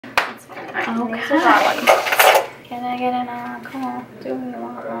Okay. Can I get an call?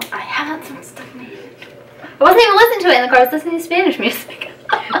 I haven't some stuff in my head. I wasn't even listening to it in the car. I was listening to Spanish music.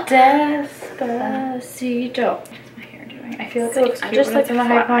 Despacito. What's my hair doing? I feel like it looks cute just like in the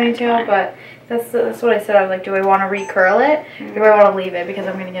high ponytail, but that's what I said. I was like, do I want to recurl it? Or do I want to leave it because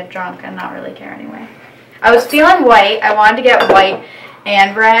I'm going to get drunk and not really care anyway? I was feeling white. I wanted to get white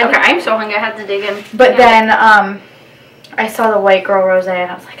and red. Okay, I'm so hungry. I had to dig in. But then I saw the white girl rosé and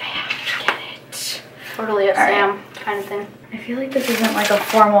I was like, I have to get it. Totally a Sam kind of thing. I feel like this isn't like a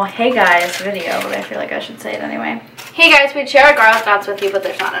formal hey guys video, but I feel like I should say it anyway. Hey guys, we'd share our garlic knots with you, but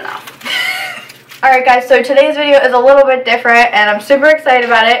there's not enough. Alright guys, so today's video is a little bit different and I'm super excited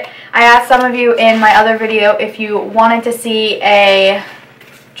about it. I asked some of you in my other video if you wanted to see a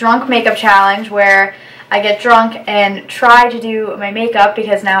drunk makeup challenge where I get drunk and try to do my makeup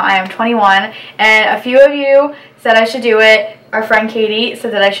because now I am 21, and a few of you said I should do it. Our friend Katie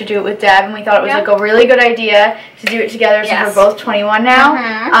said that I should do it with Deb, and we thought it was like a really good idea to do it together since we're both 21 now.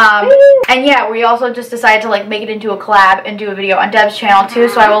 And yeah, we also just decided to like make it into a collab and do a video on Deb's channel too,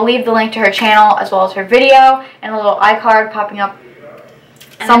 so I will leave the link to her channel as well as her video and a little iCard popping up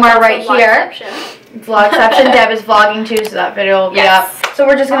somewhere right here. Vlogception. Deb is vlogging too, so that video will be up. So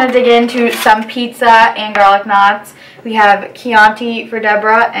we're just going to dig into some pizza and garlic knots. We have Chianti for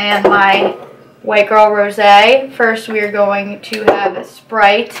Debra and my white girl rosé. First we are going to have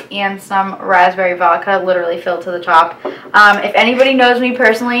Sprite and some raspberry vodka, literally filled to the top. If anybody knows me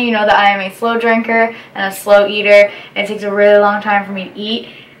personally, you know that I am a slow drinker and a slow eater. And it takes a really long time for me to eat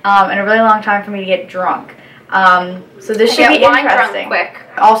and a really long time for me to get drunk. So this should be interesting. Quick.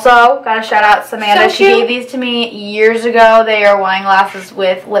 Also, gotta shout out Samantha. She gave these to me years ago. They are wine glasses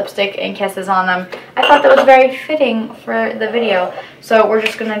with lipstick and kisses on them. I thought that was very fitting for the video. So we're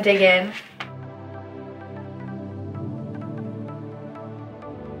just gonna dig in.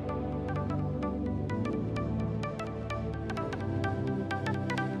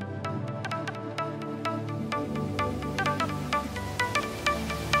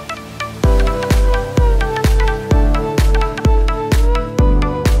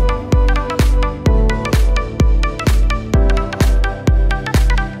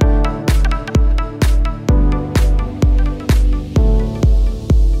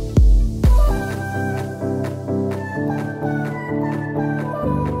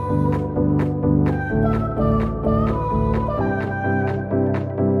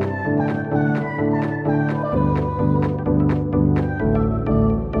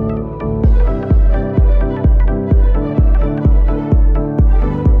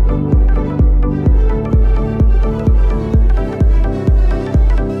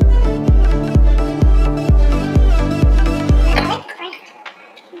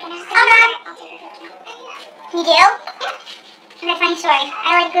 You do? Okay, funny story.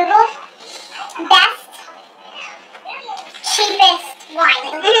 I like Google best, cheapest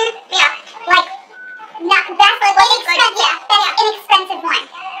wine. Yeah. Like, not best, like inexpensive wine.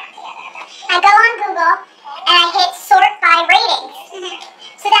 I go on Google and I hit sort by ratings.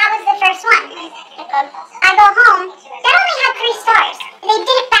 So that was the first one. I go home. That only had 3 stars. They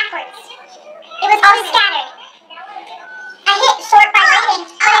did it backwards. It was all scattered. I hit sort by rating,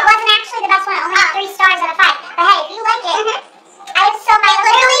 but it wasn't actually the best one. It only had 3 stars out of 5. But hey, if you like it, I was so mad.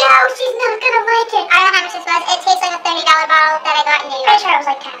 Literally, no, she's not gonna like it. I don't know how much this was. It tastes like a $30 bottle that I got in New York. Pretty sure it was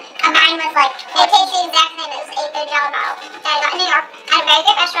like 10. And mine was like, it tastes the exact same as a $30 bottle that I got in New York at a very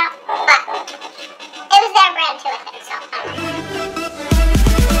good restaurant. But it was their brand too, I think. So I don't know.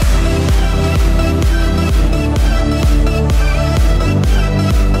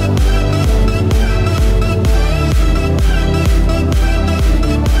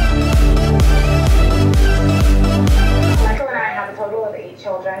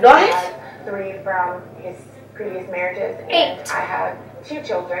 Children. I had 3 from his previous marriages, and I have 2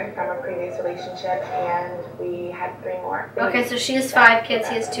 children from a previous relationship, and we had 3 more. Okay, so she has 5 kids,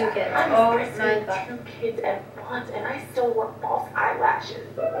 he has 2 kids. Oh my God. 2 kids at once, and I still wore false eyelashes.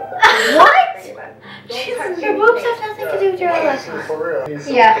 What? Your boobs have nothing to do with your eyelashes. For real.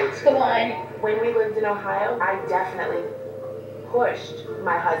 Yeah, come on. When we lived in Ohio, I definitely pushed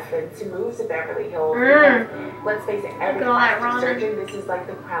my husband to move to Beverly Hills. Let's face it, every plastic surgeon, this is like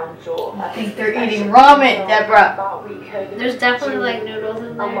the crown jewel. I think they're eating ramen, Debra. There's definitely like noodles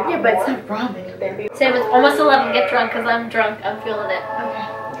in there. Yeah, but it's not ramen. Sam, it's almost 11. Get drunk because I'm drunk. I'm feeling it. Okay.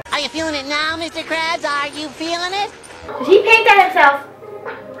 Are you feeling it now, Mr. Krabs? Are you feeling it? Did he paint that himself?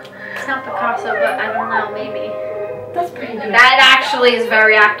 It's not Picasso, but I don't know, maybe. That's pretty good. That actually is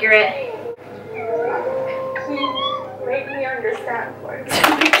very accurate. Make me understand, Lord.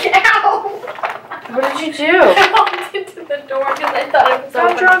 Ow! What did you do? I walked into the the door because I thought it was open.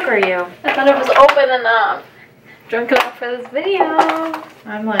 How drunk are you? I thought it was open enough. Drunk enough for this video.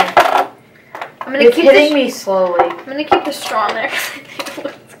 I'm like, I'm gonna it's keep hitting me slowly. I'm gonna keep the straw in there because I think it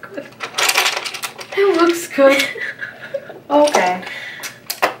looks good. It looks good. Okay.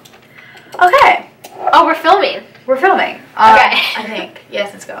 Okay. Oh, we're filming. We're filming. Okay. I think.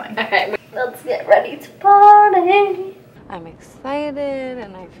 Yes, it's going. Okay. Let's get ready to party. I'm excited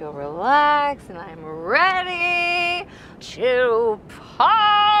and I feel relaxed and I'm ready to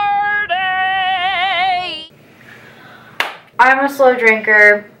party. I'm a slow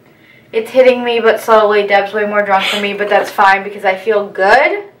drinker. It's hitting me, but slowly. Deb's way more drunk than me, but that's fine because I feel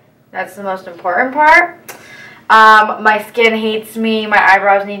good. That's the most important part. My skin hates me. My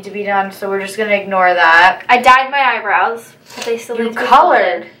eyebrows need to be done, so we're just going to ignore that. I dyed my eyebrows, but they still need to be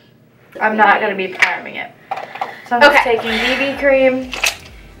colored. I'm not going to be priming it. So I'm just taking BB cream.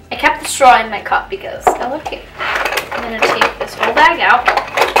 I kept the straw in my cup because I look cute. I'm going to take this whole bag out.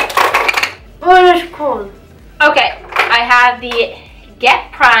 Oh, it's cold. Okay, I have the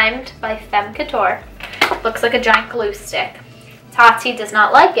Get Primed by Femme Couture. Looks like a giant glue stick. Tati does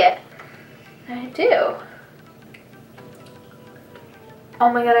not like it. I do.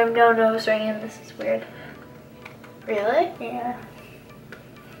 Oh my god, I have no nose ring and this is weird. Really? Yeah.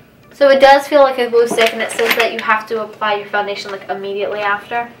 So it does feel like a glue stick and it says that you have to apply your foundation like immediately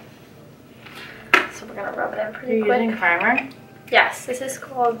after. So we're gonna rub it in pretty quick. Using primer? Yes, this is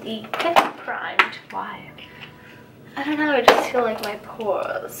called the Get Primed. Why? I don't know, I just feel like my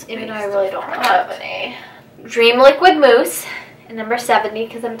pores, even though I really don't have any. Dream Liquid Mousse in number 70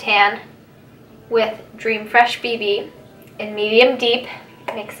 because I'm tan with Dream Fresh BB in medium deep.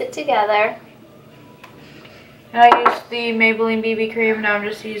 Mix it together. And I used the Maybelline BB cream. Now I'm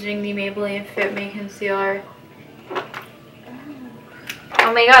just using the Maybelline Fit Me Concealer.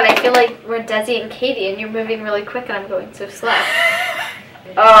 Oh my god, I feel like we're Desi and Katie and you're moving really quick and I'm going so slow.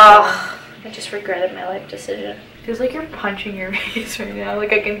 Oh, I just regretted my life decision. Feels like you're punching your face right now.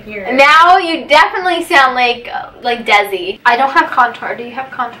 Like I can hear it. Now you definitely sound like Desi. I don't have contour. Do you have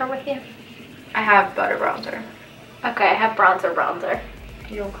contour with you? I have butter bronzer. Okay, I have bronzer.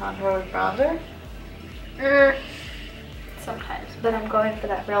 You don't contour with bronzer? Sometimes, but I'm going for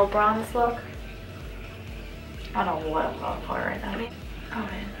that real bronze look. I don't know what I'm going for right now. Oh,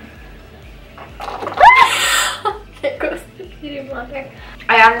 man. There goes the beauty blender.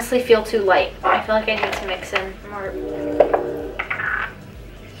 I honestly feel too light. I feel like I need to mix in more.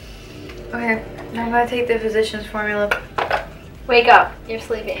 Okay, now I'm going to take the Physicians Formula Wake up, you're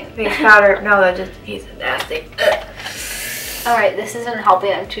sleeping. face powder. No, that just tastes nasty. Alright, this isn't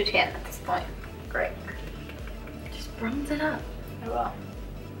helping. I'm too tan at this point. Great. Just bronze it up. I will.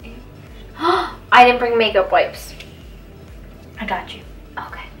 I didn't bring makeup wipes. I got you.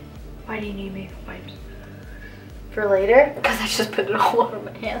 Okay. Why do you need makeup wipes? For later? Because I just put it all over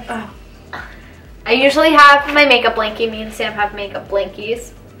my hands. Oh. I usually have my makeup blankie. Me and Sam have makeup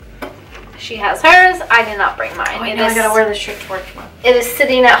blankies. She has hers. I did not bring mine. Oh, I gotta wear this shirt to work tomorrow. It is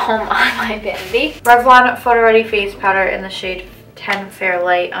sitting at home on my vanity. Revlon Photo Ready Face Powder in the shade 10 Fair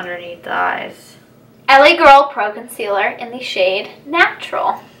Light underneath the eyes. LA Girl Pro Concealer in the shade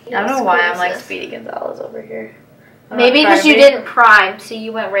Natural. I don't know why I'm like Speedy Gonzalez over here. Maybe because you didn't prime, so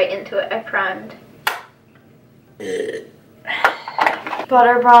you went right into it. I primed.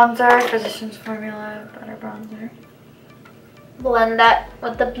 Butter bronzer, Physicians Formula butter bronzer. Blend that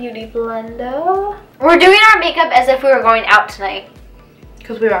with the Beauty Blender. We're doing our makeup as if we were going out tonight.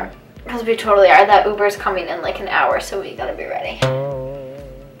 Because we are. Because we totally are. That Uber's coming in like an hour, so we gotta be ready.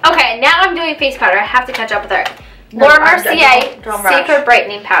 Okay, now I'm doing face powder. I have to catch up with her. Laura Mercier Secret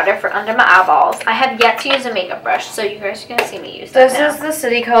Brightening Powder for under my eyeballs. I have yet to use a makeup brush, so you guys are going to see me use that. This is the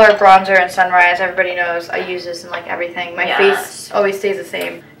City Color Bronzer in Sunrise. Everybody knows I use this in like everything. My face always stays the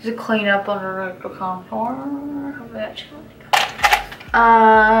same. Just clean up under the contour.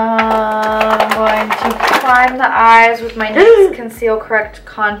 I'm going to prime the eyes with my NYX Conceal Correct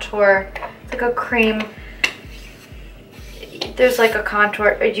Contour. It's like a cream. There's like a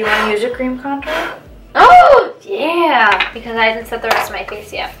contour. Do you want to use a cream contour? Oh, yeah. Because I didn't set the rest of my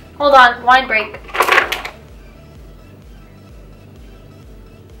face yet. Hold on. Wine break.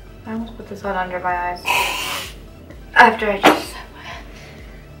 I almost put this on under my eyes. After I just set my...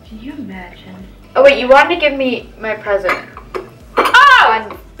 Can you imagine? Oh, wait. You wanted to give me my present.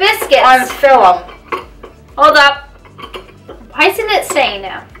 Oh! Biscuits. On film. Hold up. Why isn't it saying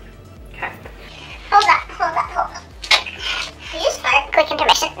now? Okay. Hold up. Did you just fart? Quick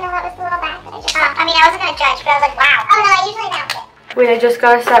intermission. No, that was a little bad, but I just I mean, I wasn't going to judge, but I was like, wow. Oh, no, I usually announce it. Wait, I just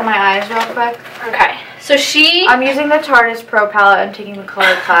got to set my eyes real quick. Okay. So I'm using the Tarte Pro palette and taking the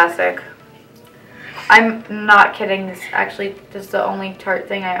color Classic. I'm not kidding. This is the only Tarte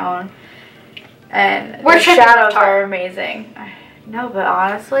thing I own. And We're the tripping with shadows Tarte. are amazing. No, but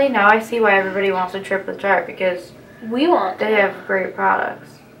honestly, now I see why everybody wants to trip with Tarte because We want they have great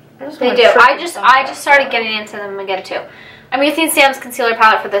products. They do. I just started getting into them again too. I'm using Sam's concealer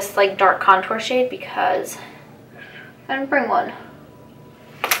palette for this like dark contour shade because I didn't bring one.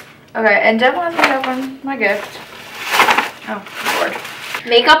 Okay, and Deb wants me to open my gift. Oh, Lord.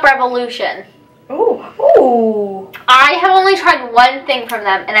 Makeup Revolution. Ooh, ooh. I have only tried one thing from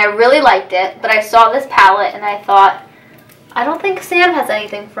them and I really liked it, but I saw this palette and I thought, I don't think Sam has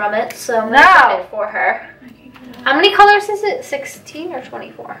anything from it, so I'm going to get it for her. How many colors is it? 16 or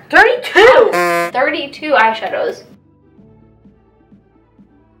 24? 32! 32 eyeshadows.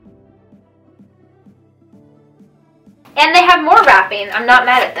 And they have more wrapping. I'm not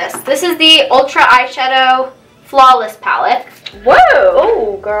mad at this. This is the Ultra Eyeshadow Flawless Palette. Whoa!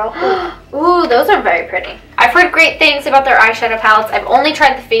 Oh, girl. Ooh, those are very pretty. I've heard great things about their eyeshadow palettes. I've only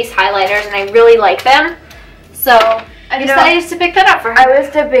tried the face highlighters and I really like them. So I decided to pick that up for her. I was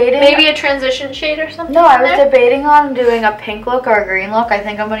debating. Maybe a transition shade or something. No, I was debating on doing a pink look or a green look. I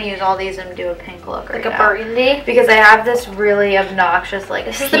think I'm going to use all these and do a pink look right like a burgundy. Because I have this really obnoxious, like,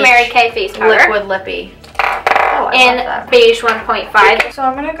 this is the Mary Kay face powder. Liquid lippy. Oh, I in love that. beige 1.5. So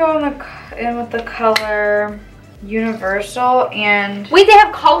I'm going to go in with the color Universal and... Wait, they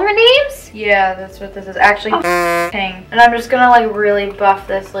have color names? Yeah, that's what this is. Actually, pink. And I'm just going to, like, really buff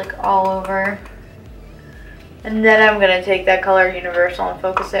this, like, all over. And then I'm going to take that color Universal and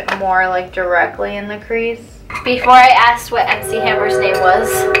focus it more, like, directly in the crease. Before I asked what MC Hammer's name was,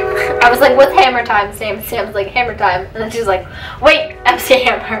 I was like, what's Hammer Time? Sam's like, Hammer Time. And then she's like, wait, MC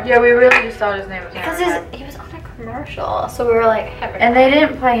Hammer. Yeah, we really just thought his name was Hammer Time. Because he was on a commercial, so we were like, Hammer Time. And they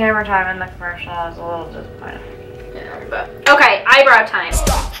didn't play Hammer Time in the commercial. I was a little disappointed. Yeah, but... Okay, eyebrow time.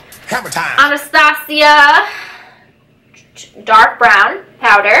 Stop. Hammer time. Anastasia dark brown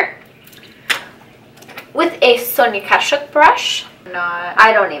powder with a Sonia Kashuk brush. Not.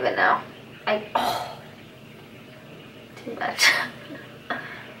 I don't even know. Too much.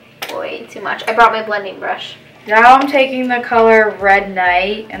 Way too much. I brought my blending brush. Now I'm taking the color Red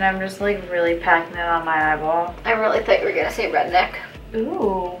Night and I'm just like really packing it on my eyeball. I really thought you were gonna say redneck.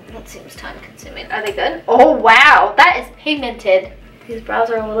 Ooh. That seems time consuming. Are they good? Oh wow, that is pigmented. These brows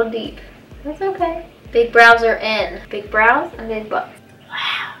are a little deep. That's okay. Big brows are in. Big brows and big butts.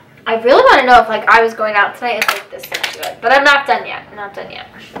 Wow. I really want to know if like I was going out tonight if like this looks good. But I'm not done yet. I'm not done yet.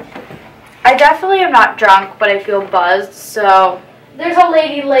 I definitely am not drunk, but I feel buzzed, so... There's a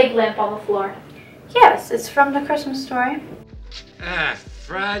lady leg lamp on the floor. Yes, it's from the Christmas Story. Ah,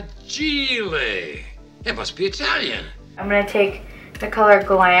 fragile. It must be Italian. I'm going to take the color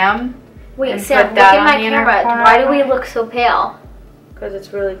Glam. Wait, and Sam, put look that at on my the inner camera. corner Why of do we my- look so pale? Because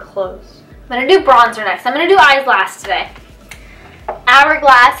it's really close. I'm going to do bronzer next. I'm going to do eyes last today.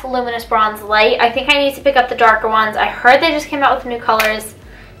 Hourglass Luminous Bronze Light. I think I need to pick up the darker ones. I heard they just came out with new colors.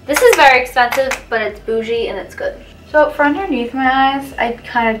 This is very expensive, but it's bougie and it's good. So for underneath my eyes, I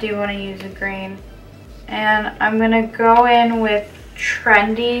kind of do want to use a green. And I'm going to go in with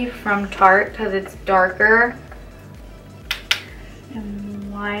Trendy from Tarte because it's darker.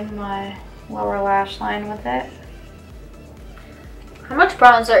 And line my lower lash line with it. How much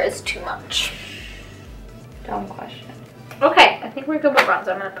bronzer is too much? Dumb question. Okay, I think we're good with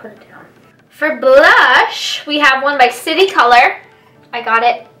bronzer. I'm going to put it down. For blush, we have one by City Color. I got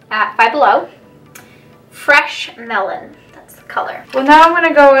it at Five Below. Fresh Melon. That's the color. Well, now I'm going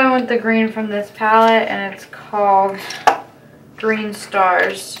to go in with the green from this palette, and it's called Green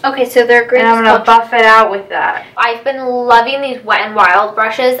Stars. Okay, so they're green. And I'm going to buff it out with that. I've been loving these Wet n Wild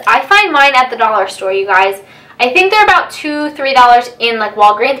brushes. I find mine at the dollar store, you guys. I think they're about $2, $3 in like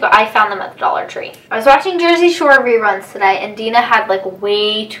Walgreens, but I found them at the Dollar Tree. I was watching Jersey Shore reruns today, and Dina had like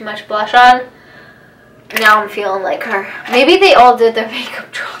way too much blush on. Now I'm feeling like her. Maybe they all did their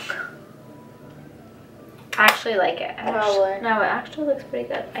makeup drunk. I actually like it. Probably. No, it actually looks pretty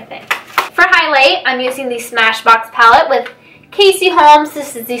good, I think. For highlight, I'm using the Smashbox palette with Casey Holmes.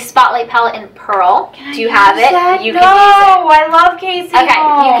 This is the Spotlight palette in Pearl. Do you have it? You can use it. No, I love Casey Okay,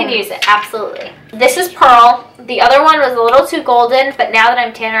 Holmes. you can use it, absolutely. This is Pearl. The other one was a little too golden, but now that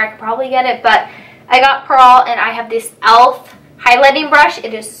I'm tanner, I could probably get it. But I got Pearl, and I have this e.l.f. highlighting brush.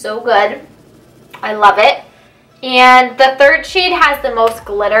 It is so good. I love it. And the third shade has the most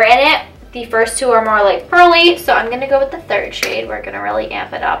glitter in it. The first two are more like pearly, so I'm going to go with the third shade. We're going to really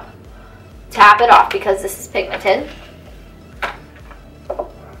amp it up. Tap it off because this is pigmented.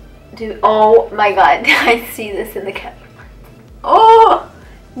 Dude, oh my god, I see this in the camera. Oh,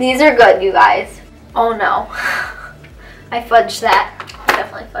 these are good, you guys. Oh no, I fudged that. I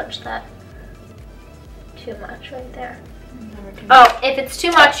definitely fudged that. too much right there. Oh, if it's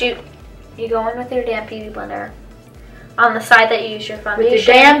too much, you go in with your damp beauty blender on the side that you use your foundation. With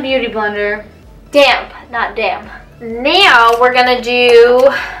your damp beauty blender. Damp, not damp. Now we're gonna do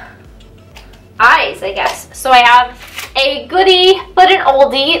eyes, I guess. So I have a goodie but an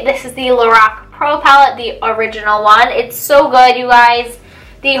oldie. This is the Lorac Pro palette, the original one. It's so good, you guys.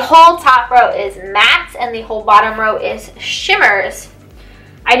 The whole top row is matte and the whole bottom row is shimmers.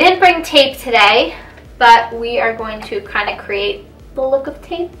 I didn't bring tape today, but we are going to kind of create the look of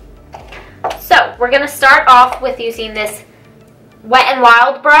tape. So we're gonna start off with using this Wet n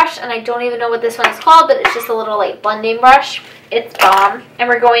Wild brush, and I don't even know what this one's called, but it's just a little like blending brush. It's bomb. And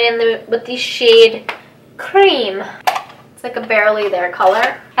we're going in with the shade Cream. It's like a barely there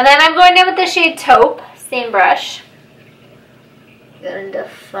color. And then I'm going in with the shade Taupe, same brush. Gonna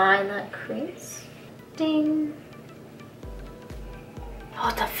define that crease. Ding. Oh,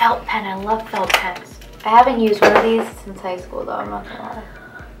 it's a felt pen. I love felt pens. I haven't used one of these since high school though, I'm not gonna lie.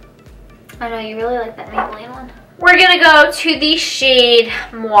 I know, you really like that Maybelline one. We're gonna go to the shade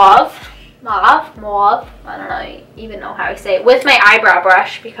Mauve. Mauve. I don't even know how I say it. With my eyebrow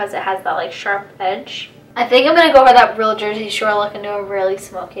brush because it has that like sharp edge. I think I'm gonna go for that real Jersey Shore look and do a really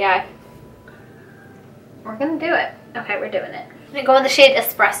smoky eye. We're gonna do it. Okay, we're doing it. I'm gonna go in the shade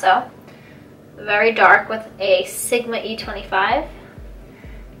Espresso. Very dark with a Sigma E25.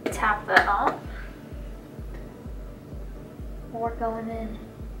 Tap that off. We're going in.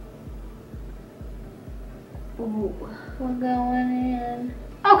 Ooh, we're going in.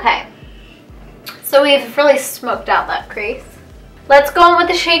 Okay. So we've really smoked out that crease. Let's go in with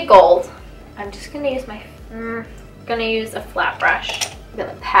the shade Gold. I'm just gonna use my, gonna use a flat brush. I'm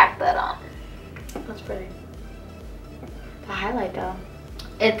gonna pack that on. That's pretty. The highlight though.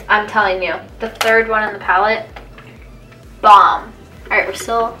 I'm telling you, the third one in the palette, bomb. All right, we're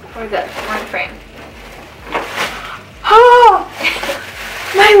good. We're in frame. Oh,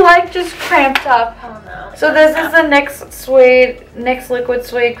 my leg just cramped up. Oh no. So this is the NYX Liquid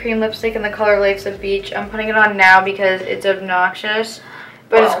Suede Cream Lipstick in the color Lakes of Beach. I'm putting it on now because it's obnoxious,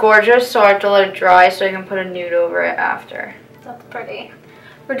 but it's gorgeous, so I have to let it dry so I can put a nude over it after. That's pretty.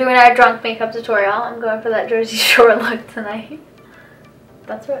 We're doing our drunk makeup tutorial. I'm going for that Jersey Shore look tonight.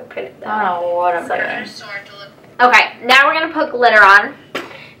 That's really pretty though. I don't know what I'm doing. Okay, now we're gonna put glitter on.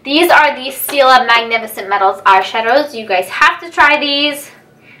 These are the Stila Magnificent Metals eyeshadows. You guys have to try these.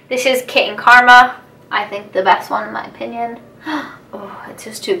 This is Kit and Karma. I think the best one in my opinion. Oh, it's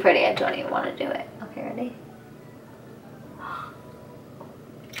just too pretty. I don't even want to do it. Okay, ready?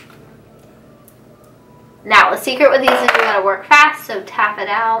 Now, the secret with these is you gotta work fast, so tap it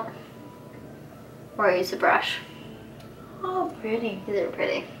out. Or use a brush. Oh, pretty. These are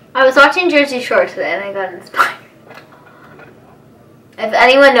pretty. I was watching Jersey Shore today and I got inspired. If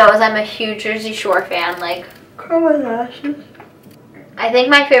anyone knows, I'm a huge Jersey Shore fan. Like, curl my lashes. I think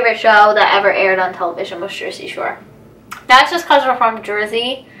my favorite show that ever aired on television was Jersey Shore. That's just because we're from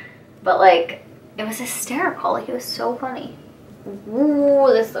Jersey, but like, it was hysterical. Like, it was so funny. Ooh,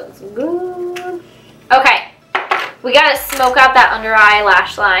 this looks good. Okay, we gotta smoke out that under eye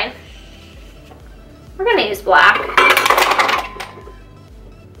lash line. We're gonna use black.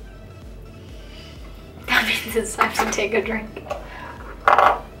 That means it's time to take a drink.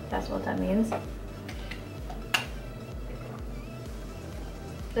 That's what that means.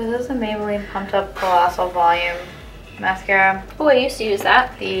 This is a Maybelline Pumped Up Colossal Volume Mascara. Oh, I used to use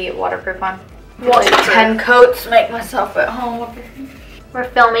that. The waterproof one. Waterproof. Like 10 coats, make myself at home. We're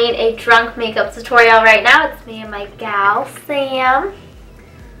filming a drunk makeup tutorial right now. It's me and my gal, Sam.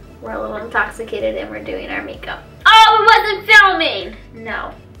 We're a little intoxicated and we're doing our makeup. Oh, it wasn't filming!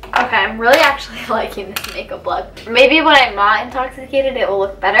 No. Okay, I'm really actually liking this makeup look. Maybe when I'm not intoxicated, it will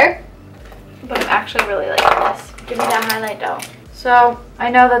look better. But I'm actually really liking this. Give me that highlight though. So,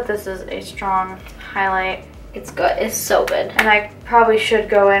 I know that this is a strong highlight. It's good. It's so good. And I probably should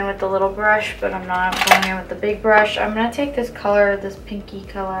go in with the little brush, but I'm not going in with the big brush. I'm going to take this color, this pinky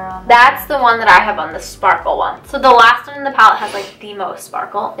color on That's the one that I have on the sparkle one. So the last one in the palette has like the most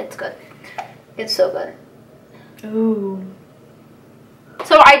sparkle. It's good. It's so good. Ooh.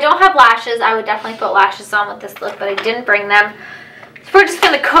 So I don't have lashes. I would definitely put lashes on with this look, but I didn't bring them. So we're just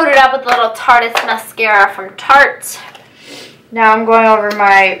going to coat it up with a little Tarteist mascara from Tarte. Now I'm going over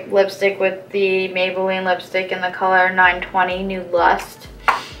my lipstick with the Maybelline lipstick in the color 920 Nude Lust,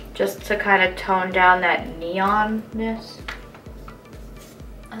 just to kind of tone down that neon-ness.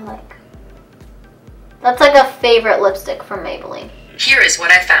 I like. That's like a favorite lipstick from Maybelline. Here is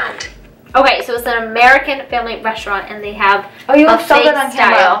what I found. Okay, so it's an American family restaurant, and they have you a look so good on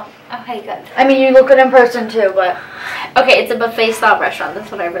style. camera. Okay, good. I mean, you look good in person too, but Okay, it's a buffet style restaurant.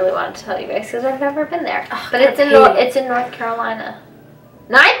 That's what I really wanted to tell you guys because I've never been there. Oh, but it's in North Carolina.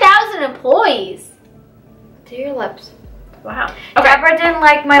 9,000 employees. Do your lips. Wow. Okay. Debra didn't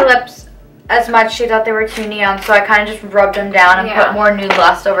like my lips as much. She thought they were too neon, so I kind of just rubbed them down and put more Nude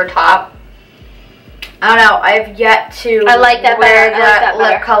Lust over top. I don't know. I've yet to wear that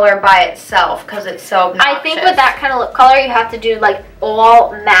lip color by itself because it's so obnoxious. I think with that kind of lip color, you have to do like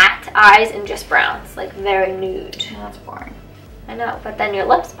all matte eyes and just browns, like very nude. Oh, that's boring. I know, but then your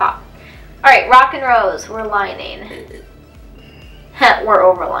lips pop. All right, Rock and Rose. We're lining. We're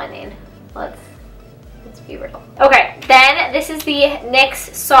overlining. Let's be real. Okay, then this is the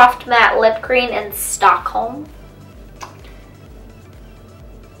NYX Soft Matte Lip Cream in Stockholm.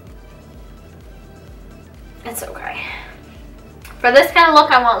 It's okay. For this kind of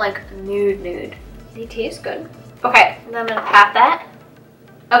look, I want like nude. They taste good. Okay, and I'm gonna pat that.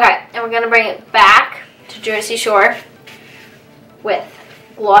 Okay, and we're gonna bring it back to Jersey Shore with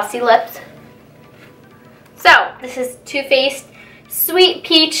glossy lips. So, this is Too Faced Sweet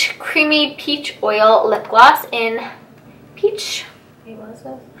Peach Creamy Peach Oil Lip Gloss in Peach. Wait, what is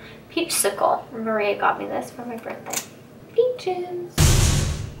this? Peachsicle. Maria got me this for my birthday. Peaches.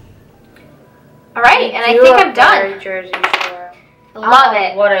 Alright, and I think I'm done. Jersey Shore. Love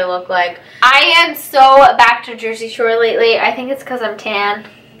it. What I look like. I am so back to Jersey Shore lately. I think it's because I'm tan.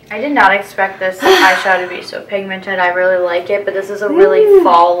 I did not expect this eyeshadow to be so pigmented. I really like it, but this is a really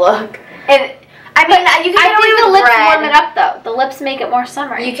fall look. And I mean, you can get away the with lips red. warm it up though. The lips make it more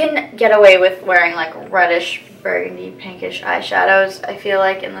summery. You can get away with wearing like reddish, burgundy, pinkish eyeshadows, I feel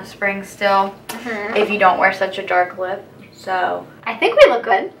like, in the spring still, if you don't wear such a dark lip. So I think we look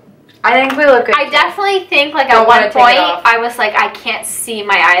good. I think we look good. I definitely think like at one point I was like, I can't see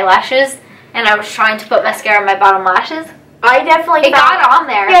my eyelashes, and I was trying to put mascara on my bottom lashes. I definitely it got on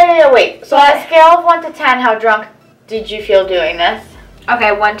there. Yeah, wait. So on a scale of 1 to 10, how drunk did you feel doing this?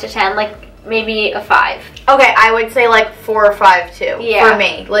 Okay, 1 to 10, like maybe a 5. Okay, I would say like 4 or 5 too. Yeah. For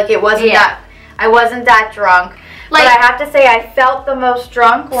me, like it wasn't that. I wasn't that drunk. Like, but I have to say, I felt the most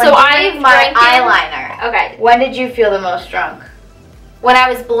drunk when doing my eyeliner. Okay. When did you feel the most drunk? When I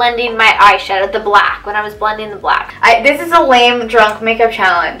was blending my eyeshadow, the black. When I was blending the black. This is a lame drunk makeup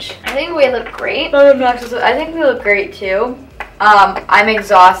challenge. I think we look great. I think we look great too. I'm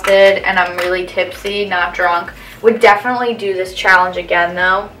exhausted and I'm really tipsy, not drunk. Would definitely do this challenge again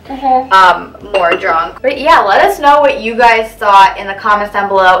though. More drunk. But yeah, let us know what you guys thought in the comments down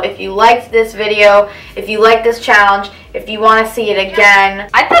below. If you liked this video, if you liked this challenge, if you want to see it again.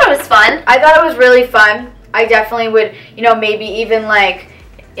 I thought it was fun. I thought it was really fun. I definitely would, you know, maybe even like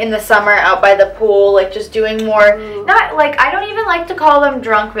in the summer out by the pool, like just doing more, not like, I don't even like to call them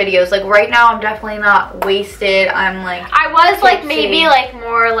drunk videos. Like right now I'm definitely not wasted. I'm like I was tipsy. Like maybe like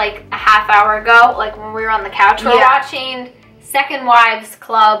more like a half hour ago, like when we were on the couch, we were watching Second Wives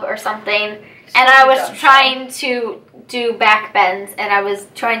Club or something, and I was trying to do back bends and I was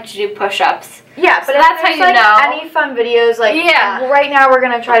trying to do push-ups. Yeah, but so that's how you like know. Any fun videos, like right now we're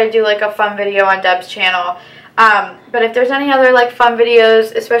gonna try to do like a fun video on Deb's channel. But if there's any other like fun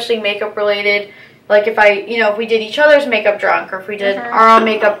videos, especially makeup related, like if if we did each other's makeup drunk, or if we did our own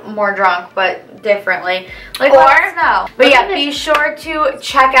makeup more drunk but differently, like let us know. But yeah, be sure to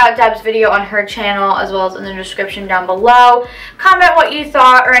check out Deb's video on her channel as well as in the description down below. Comment what you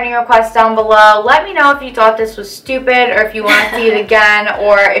thought or any requests down below. Let me know if you thought this was stupid or if you want to see it again,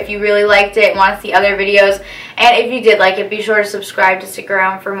 or if you really liked it and want to see other videos. And if you did like it, be sure to subscribe to stick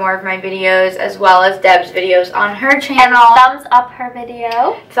around for more of my videos as well as Deb's videos on her channel. And thumbs up her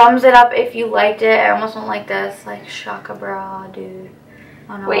video. Thumbs it up if you liked it. I almost went like this, like shaka bra, dude.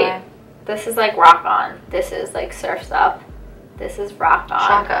 I don't know why. This is like rock on. This is like surfs up. This is rock on.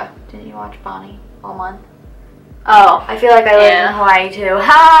 Shaka. Didn't you watch Bonnie all month? Oh. I feel like I live in Hawaii too.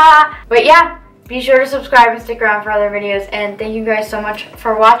 Ha! But yeah, be sure to subscribe and stick around for other videos. And thank you guys so much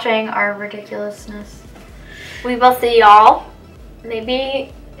for watching our ridiculousness. We will see y'all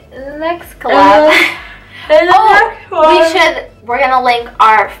maybe in the next collab. We're gonna link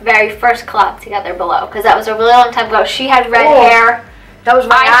our very first collab together below, because that was a really long time ago. She had red hair. That was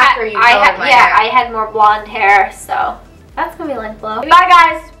right after you colored my hair. I had more blonde hair, so that's gonna be linked below. Bye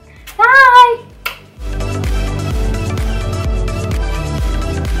guys. Bye.